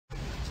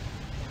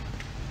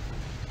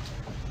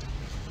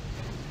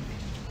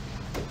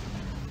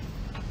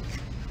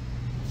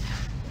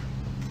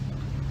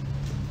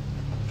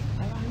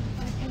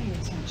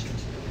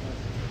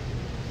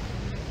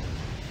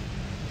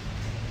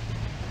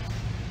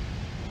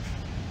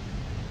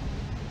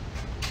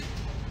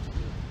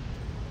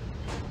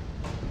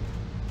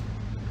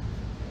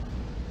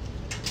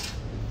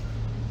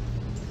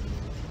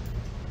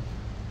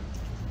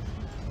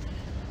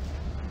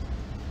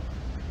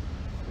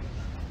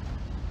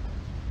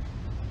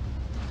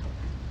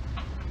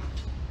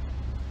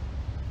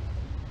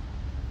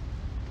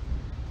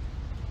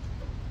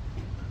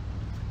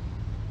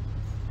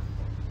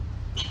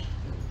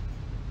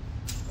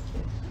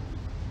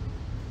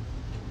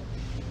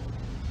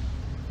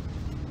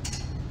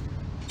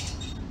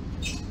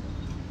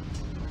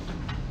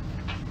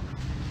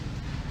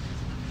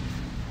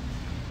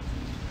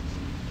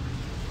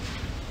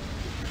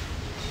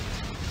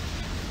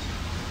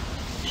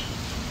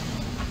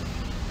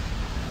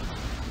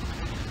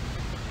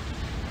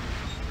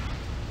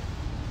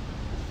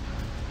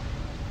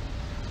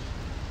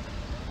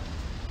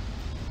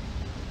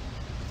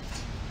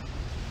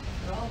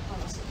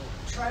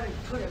try to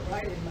put it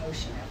right in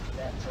motion after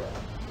that drill.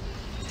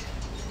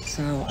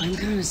 So I'm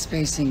kind of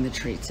spacing the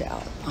treats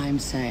out. I'm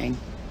saying,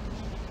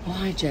 oh,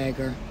 hi,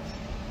 Jagger.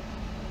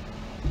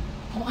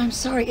 Oh, I'm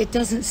sorry. It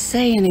doesn't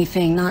say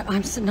anything.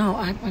 I'm sorry.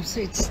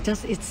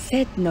 It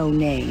said no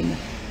name.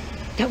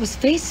 That was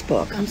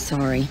Facebook. I'm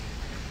sorry.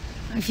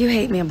 If you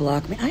hate me and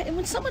block me,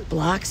 when someone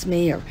blocks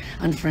me or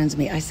unfriends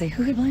me, I say,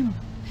 who could blame them?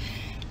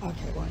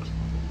 Okay, watch.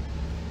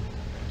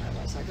 All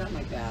right, so I got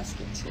my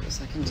basket too,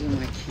 so I can do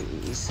my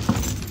keys.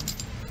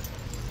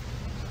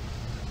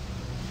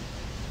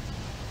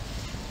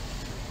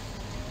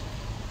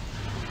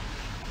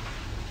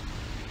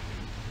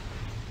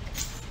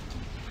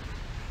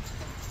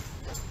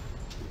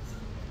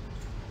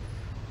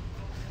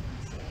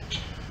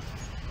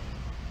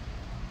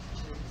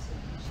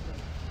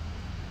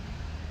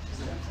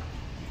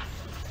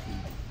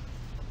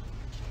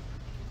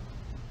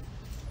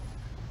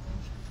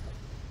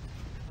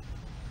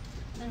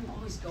 I'm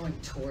always going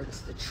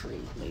towards the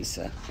treat,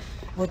 Lisa.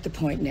 We're at the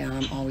point now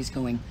I'm always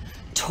going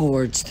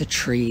towards the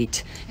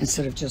treat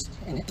instead of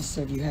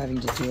you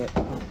having to do it.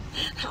 Oh,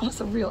 that was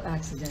a real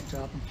accident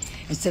dropping.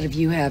 Instead of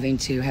you having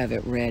to have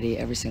it ready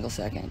every single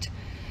second.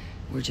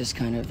 We're just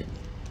kind of,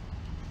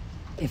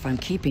 if I'm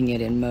keeping it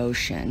in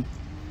motion,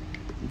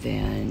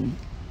 then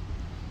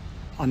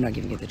I'm not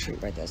giving you the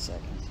treat right that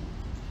second.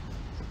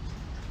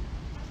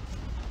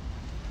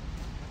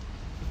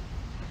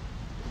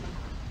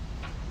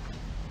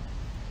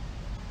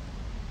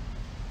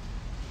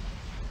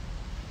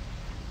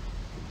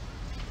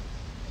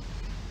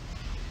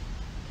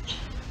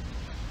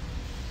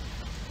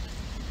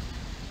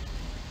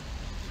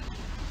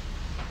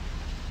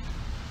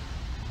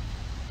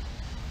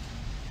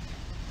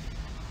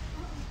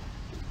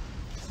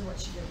 What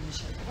she did me.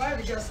 If I had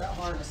to guess that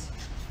harness,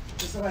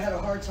 so I had a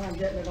hard time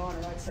getting it on,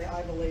 and I'd say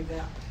I believe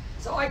that.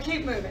 So I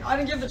keep moving. I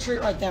didn't give the treat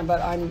right then,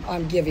 but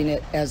I'm giving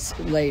it as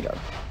later,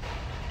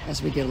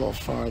 as we get a little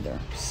farther.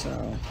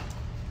 So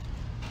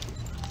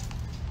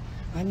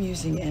I'm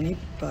using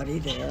anybody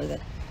there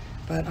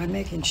but I'm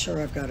making sure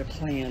I've got a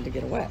plan to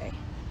get away.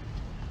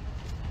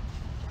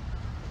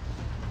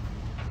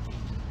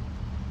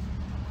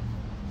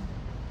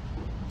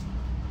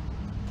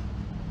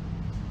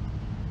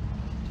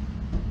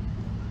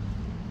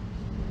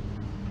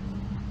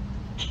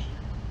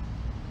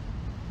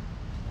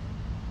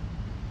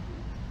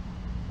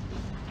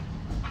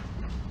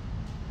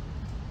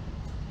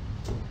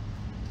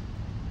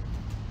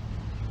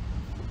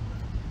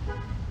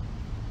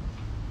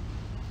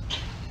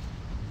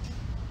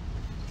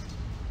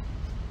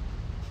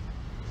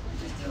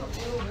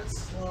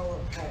 Slower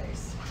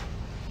pace.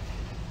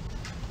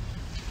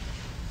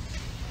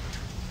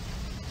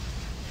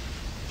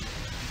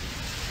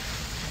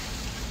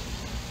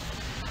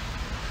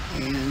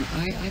 And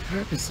I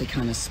purposely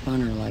kind of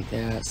spun her like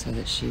that so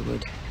that she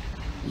would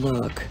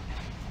look,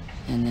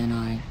 and then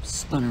I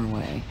spun her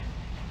away.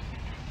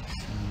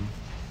 So,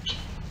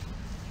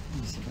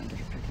 let me see if I can get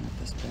her picking up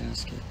this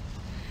basket.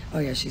 Oh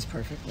yeah, she's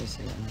perfect,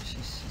 Lisa. She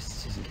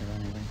doesn't care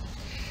about anything.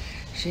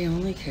 She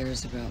only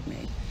cares about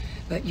me.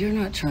 But you're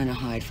not trying to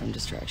hide from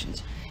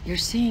distractions. You're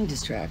seeing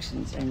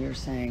distractions and you're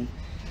saying,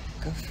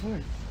 go for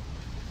it.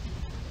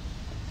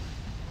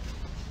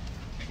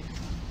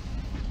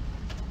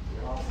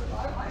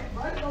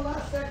 Right in the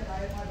last second, I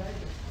had my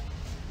baby.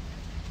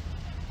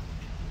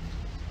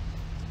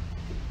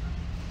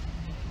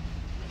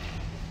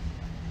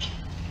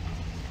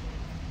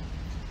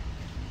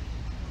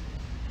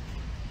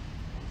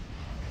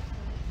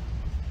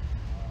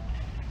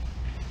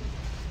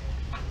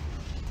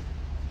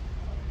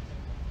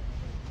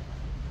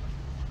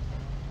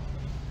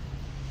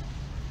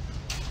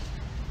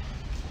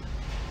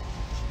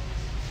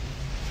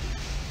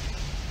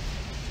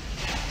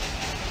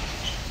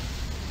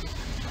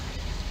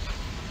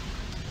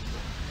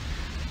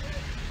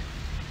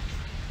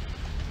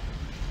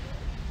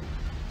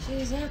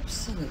 She's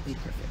absolutely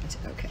perfect.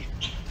 Okay.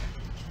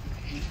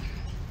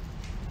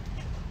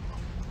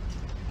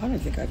 I don't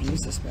think I've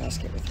used this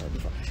basket with her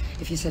before.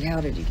 If you said,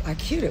 how did you? I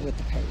cued it with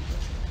the paper.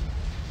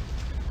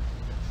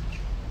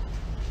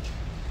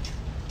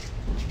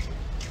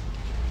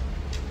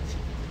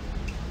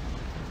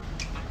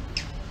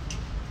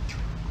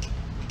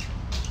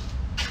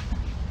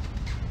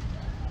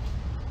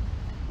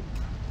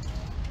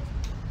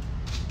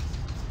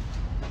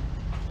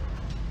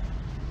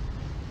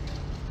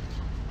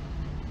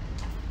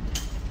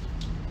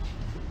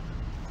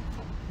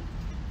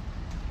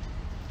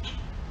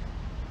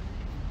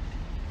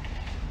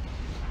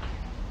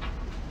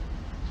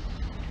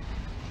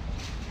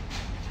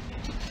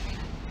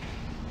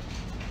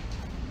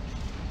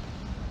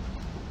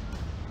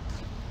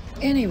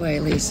 Anyway,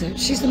 Lisa,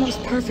 she's the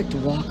most perfect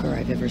walker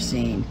I've ever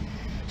seen.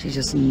 She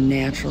just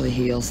naturally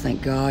heals.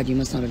 Thank God. You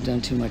must not have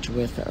done too much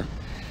with her.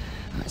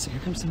 All right, so here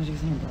comes somebody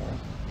with an umbrella.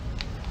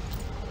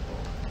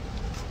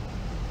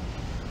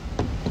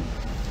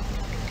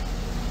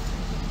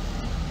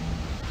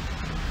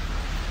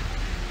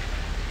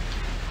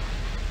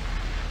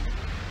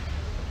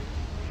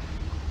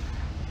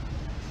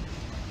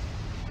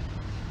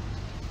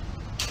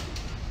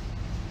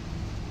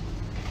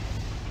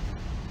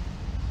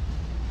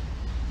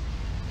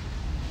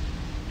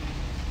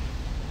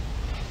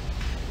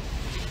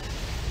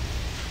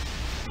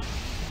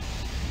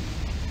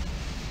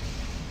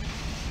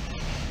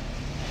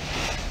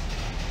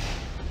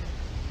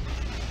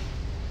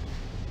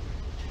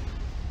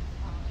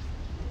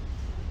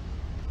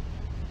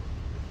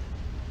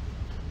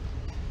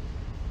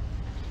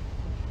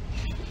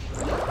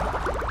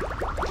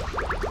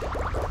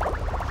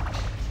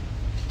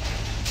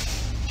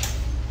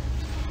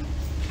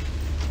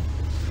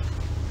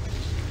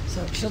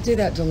 she'll do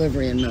that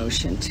delivery in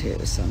motion too.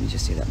 So let me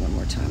just do that one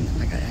more time.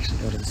 Then I gotta actually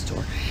go to the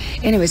store.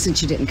 Anyway,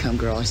 since you didn't come,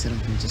 girl, I said I'm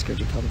gonna just go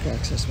do public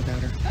access without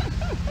her.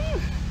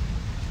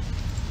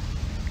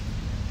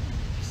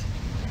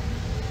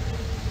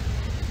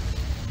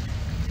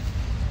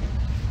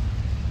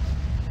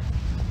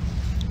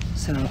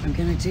 So I'm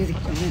gonna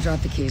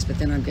drop the keys, but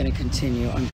then I'm gonna continue.